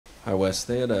Hi, Wes.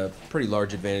 They had a pretty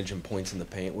large advantage in points in the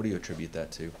paint. What do you attribute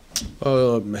that to?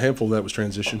 A handful of that was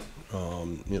transition.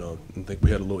 I think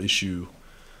we had a little issue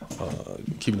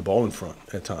keeping the ball in front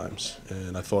at times.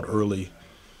 And I thought early,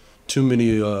 too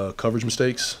many coverage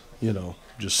mistakes,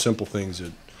 just simple things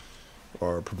that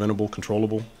are preventable,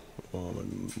 controllable,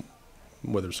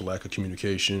 whether it's a lack of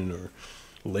communication or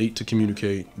late to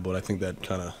communicate. But I think that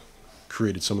kind of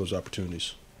created some of those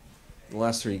opportunities. The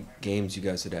last three games, you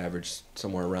guys had averaged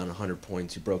somewhere around 100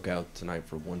 points. You broke out tonight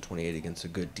for 128 against a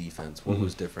good defense. What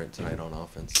was different tonight on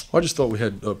offense? I just thought we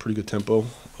had a pretty good tempo,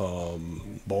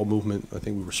 ball movement. I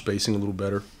think we were spacing a little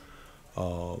better,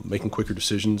 making quicker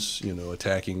decisions,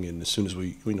 attacking, and as soon as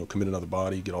we commit another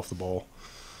body, get off the ball.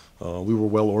 We were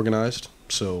well organized,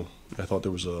 so I thought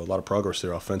there was a lot of progress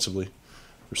there offensively.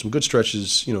 There's some good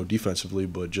stretches, defensively,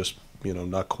 but just,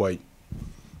 not quite,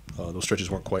 those stretches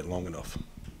weren't quite long enough.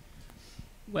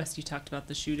 Wes, you talked about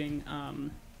the shooting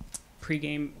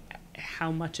pregame.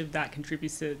 How much of that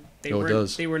contributes to they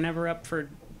were never up for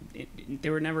they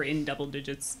were never in double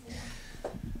digits.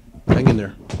 Hang in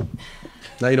there.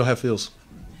 Now you know how it feels.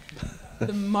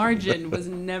 The margin was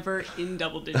never in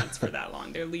double digits for that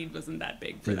long. Their lead wasn't that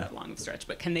big for that long of a stretch.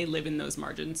 But can they live in those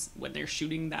margins when they're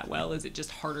shooting that well? Is it just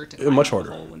harder to climb much out harder.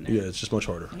 the hole when Yeah, it's just much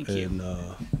harder. Thank you.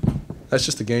 That's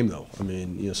just the game, though. I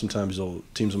mean, sometimes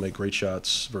teams will make great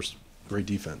shots versus great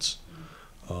defense.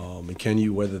 And can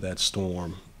you weather that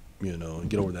storm, and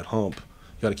get over that hump?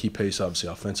 You got to keep pace, obviously,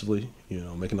 offensively,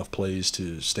 make enough plays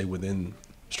to stay within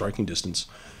striking distance,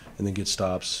 and then get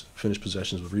stops, finish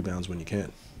possessions with rebounds when you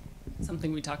can.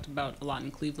 Something we talked about a lot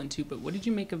in Cleveland, too, but what did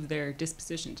you make of their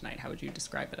disposition tonight? How would you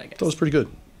describe it, I guess? I thought it was pretty good.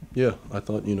 Yeah, I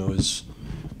thought,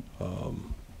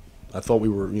 I thought we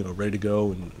were, ready to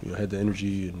go and had the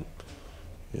energy and,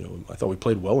 I thought we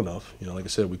played well enough. Like I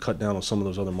said, we cut down on some of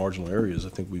those other marginal areas. I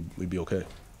think we'd be okay.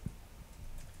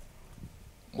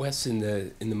 Wes, in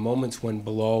the moments when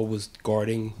Bilal was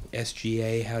guarding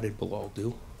SGA, how did Bilal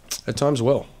do? At times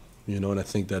well, and I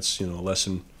think that's, a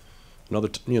lesson, another,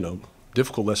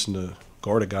 difficult lesson to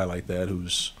guard a guy like that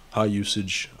who's high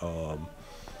usage.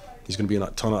 He's going to be in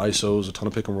a ton of ISOs, a ton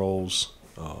of pick and rolls,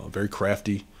 very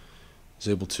crafty. He's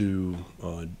able to,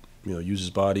 use his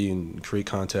body and create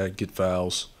contact, get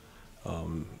fouls.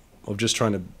 Of just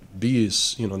trying to be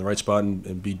in the right spot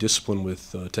and be disciplined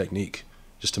with technique,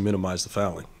 just to minimize the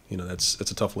fouling. That's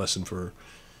a tough lesson for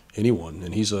anyone,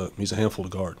 and he's a handful to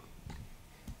guard.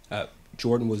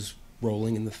 Jordan was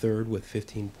rolling in the third with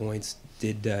 15 points.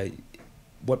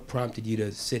 What prompted you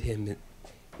to sit him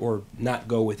or not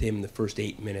go with him in the first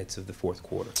 8 minutes of the fourth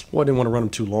quarter? Well, I didn't want to run him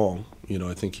too long.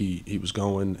 I think he was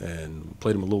going and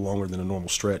played him a little longer than a normal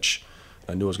stretch.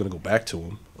 I knew I was going to go back to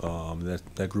him.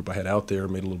 That group I had out there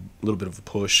made a little bit of a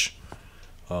push.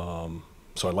 So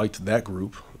I liked that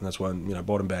group, and that's why I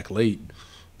brought him back late.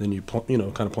 Then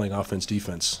kind of playing offense,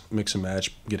 defense, mix and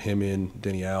match, get him in,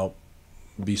 Denny out,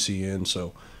 BC in.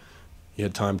 So you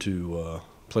had time to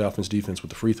play offense, defense with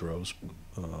the free throws.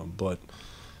 But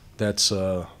that's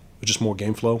just more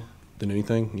game flow than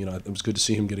anything. It was good to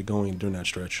see him get it going during that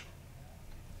stretch.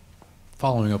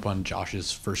 Following up on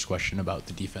Josh's first question about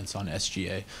the defense on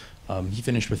SGA, he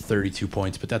finished with 32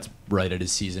 points, but that's right at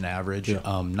his season average.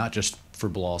 Yeah. Not just for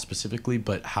Bilal specifically,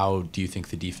 but how do you think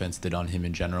the defense did on him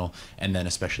in general, and then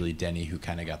especially Denny, who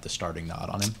kind of got the starting nod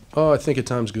on him? I think at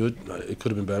times good. It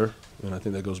could have been better, and I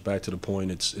think that goes back to the point.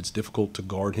 It's difficult to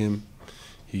guard him.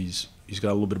 He's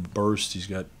got a little bit of burst. He's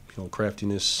got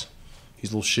craftiness. He's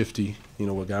a little shifty.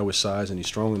 A guy with size, and he's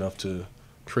strong enough to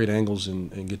create angles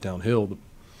and get downhill.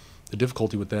 The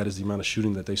difficulty with that is the amount of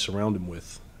shooting that they surround him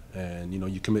with. And,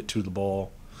 you commit to the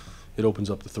ball, it opens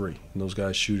up the three. And those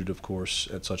guys shoot it, of course,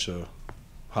 at such a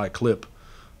high clip.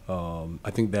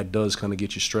 I think that does kind of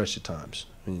get you stretched at times.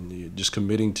 Just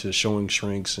committing to showing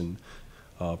shrinks and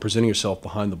presenting yourself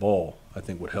behind the ball, I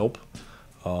think, would help.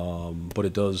 But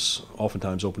it does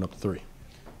oftentimes open up the three.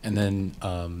 And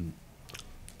then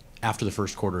after the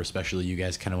first quarter especially, you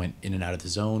guys kind of went in and out of the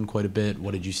zone quite a bit.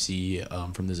 What did you see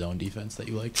from the zone defense that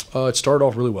you liked? It started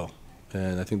off really well,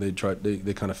 and I think they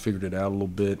kind of figured it out a little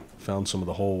bit, found some of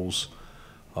the holes,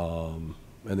 and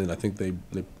then I think they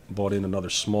brought in another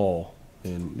small,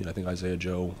 and I think Isaiah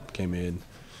Joe came in.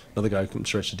 Another guy who can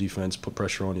stretch the defense, put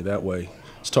pressure on you that way.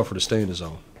 It's tougher to stay in the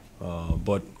zone,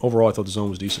 but overall I thought the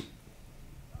zone was decent.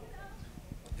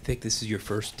 I think this is your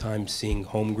first time seeing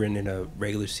Holmgren in a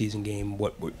regular season game.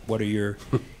 What are your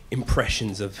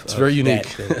impressions of? It's very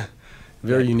unique, that,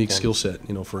 very unique skill set.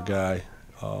 For a guy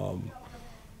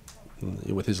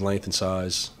with his length and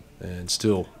size, and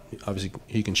still, obviously,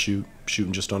 he can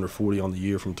shooting just under 40 on the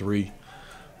year from three.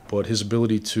 But his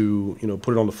ability to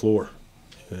put it on the floor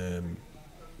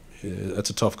That's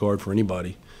a tough guard for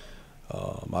anybody.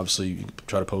 Obviously, you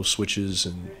try to post switches,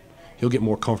 and he'll get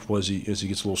more comfortable as he gets a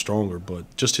little stronger.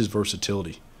 But just his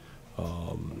versatility,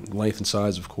 length and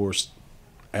size, of course,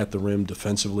 at the rim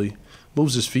defensively,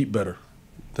 moves his feet better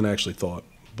than I actually thought.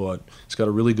 But he's got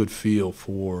a really good feel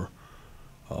for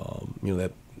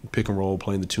that pick and roll,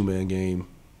 playing the two-man game,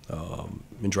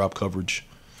 in drop coverage.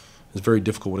 It's very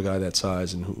difficult with a guy that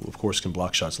size and who, of course, can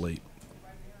block shots late.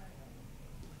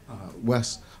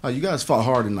 Wes, you guys fought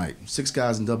hard tonight. 6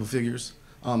 guys in double figures.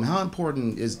 How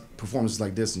important is performances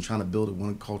like this and trying to build a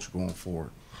winning culture going forward?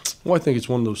 Well, I think it's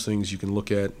one of those things you can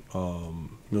look at.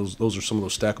 Those are some of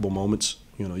those stackable moments.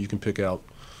 You can pick out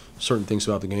certain things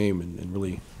about the game and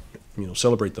really,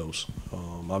 celebrate those.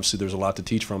 Obviously, there's a lot to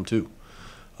teach from too,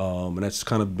 and that's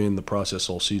kind of been the process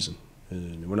all season.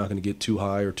 And we're not going to get too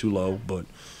high or too low, but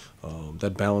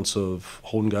that balance of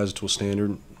holding guys to a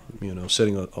standard,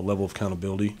 setting a level of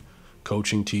accountability,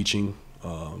 coaching, teaching,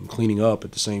 cleaning up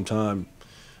at the same time.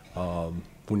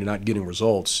 When you're not getting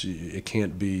results, it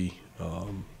can't be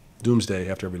doomsday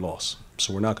after every loss.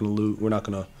 So we're not going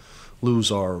to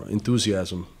lose our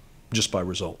enthusiasm just by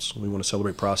results. We want to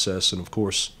celebrate process, and of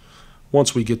course,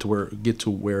 once we get to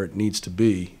where it needs to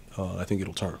be, I think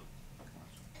it'll turn.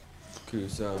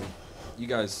 Kuz, you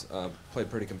guys played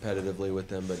pretty competitively with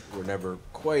them, but were never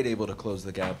quite able to close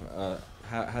the gap.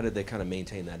 How did they kind of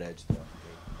maintain that edge throughout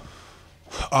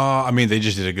the game? They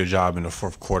just did a good job in the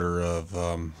fourth quarter of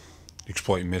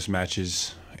exploiting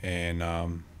mismatches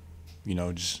and,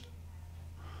 just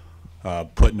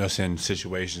putting us in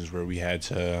situations where we had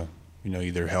to,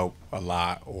 either help a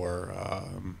lot or,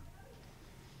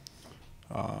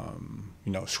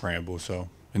 scramble. So,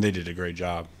 and they did a great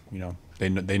job. They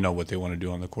know what they want to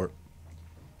do on the court.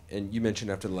 And you mentioned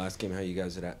after the last game how you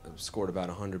guys had scored about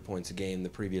 100 points a game the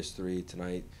previous 3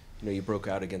 tonight. You broke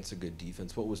out against a good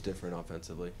defense. What was different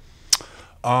offensively?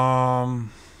 I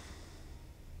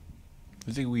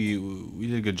think we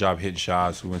did a good job hitting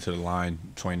shots. We went to the line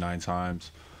 29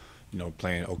 times.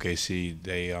 Playing OKC,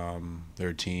 they're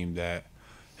a team that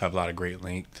have a lot of great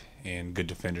length and good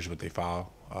defenders, but they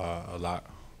foul a lot.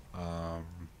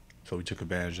 So we took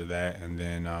advantage of that, and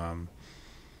then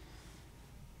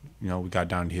we got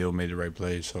downhill, made the right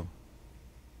plays. So,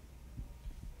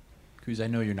 Kuz, I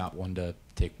know you're not one to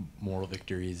take moral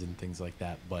victories and things like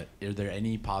that, but are there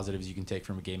any positives you can take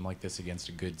from a game like this against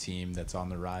a good team that's on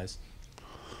the rise?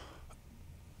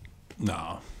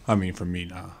 No, for me,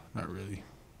 no, not really.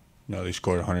 They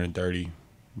scored 130.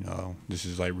 This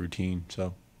is like routine.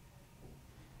 So,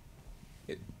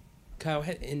 Kyle,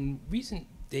 in recent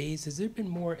days, has there been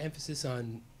more emphasis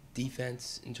on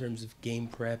defense in terms of game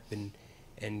prep and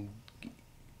in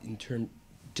term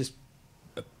just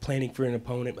planning for an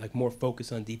opponent, like more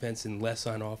focus on defense and less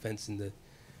on offense in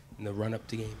the run up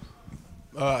to games?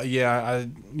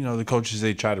 The coaches,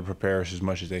 they try to prepare us as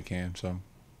much as they can. So.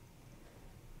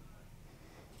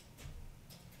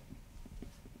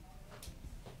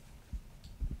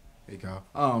 Hey, Kyle.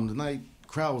 Tonight,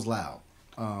 crowd was loud.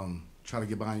 Try to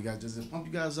get behind you guys. Does it pump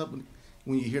you guys up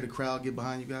when you hear the crowd get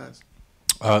behind you guys?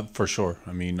 For sure.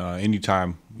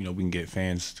 Anytime, we can get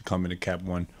fans to come into Cap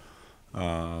One,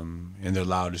 and they're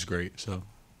loud is great. So,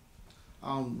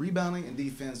 rebounding and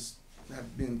defense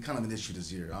have been kind of an issue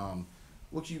this year.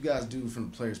 What can you guys do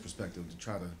from the player's perspective to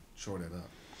try to shore that up?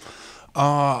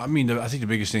 I think the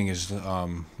biggest thing is,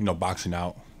 boxing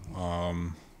out.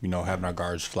 Having our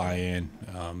guards fly in,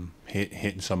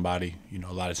 hitting somebody.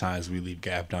 A lot of times we leave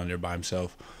Gap down there by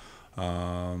himself.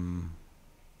 And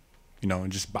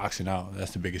just boxing out.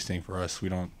 That's the biggest thing for us.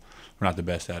 We're not the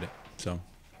best at it. So,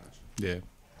 yeah.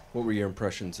 What were your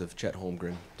impressions of Chet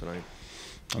Holmgren tonight?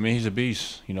 He's a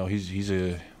beast. He's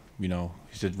a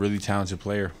really talented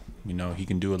player. He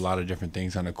can do a lot of different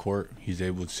things on the court. He's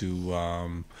able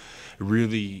to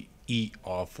really eat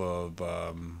off of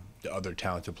the other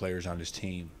talented players on his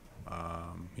team.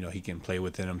 He can play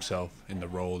within himself in the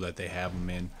role that they have him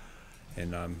in,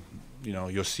 and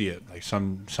you'll see it. Like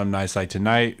some nights like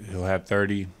tonight, he'll have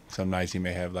 30. Some nights he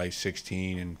may have like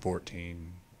 16 and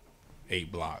 14,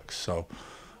 8 blocks. So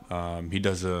he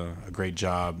does a great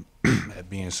job at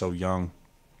being so young,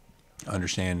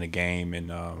 understanding the game,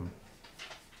 and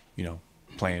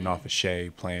playing off of Shea,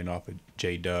 playing off of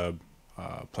J-Dub,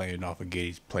 playing off of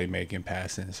Giddy's playmaking,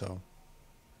 passing. So.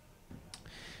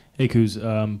 Hey, Kuz,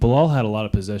 Bilal had a lot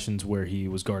of possessions where he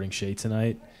was guarding Shea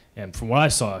tonight, and from what I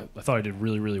saw, I thought he did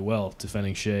really, really well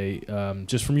defending Shea.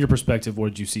 Just from your perspective, what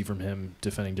did you see from him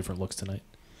defending different looks tonight?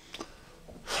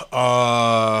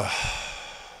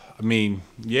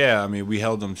 We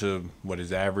held him to what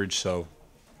is average, so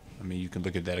you can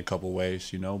look at that a couple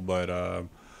ways, but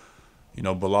you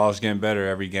know, Bilal's getting better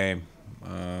every game.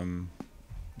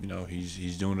 You know,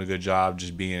 he's doing a good job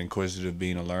just being inquisitive,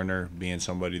 being a learner, being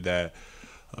somebody that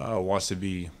wants to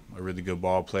be a really good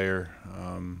ball player.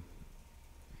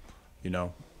 You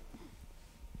know,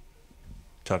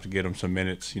 tough to get him some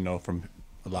minutes, you know, from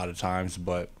a lot of times,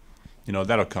 but, you know,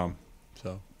 that'll come.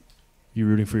 So, you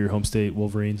rooting for your home state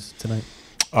Wolverines tonight?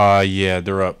 Yeah,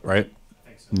 they're up, right? I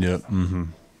think so. Yeah. Mm-hmm.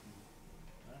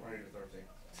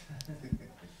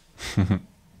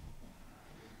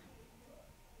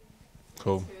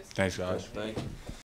 Cool. Thanks, guys. Thank you.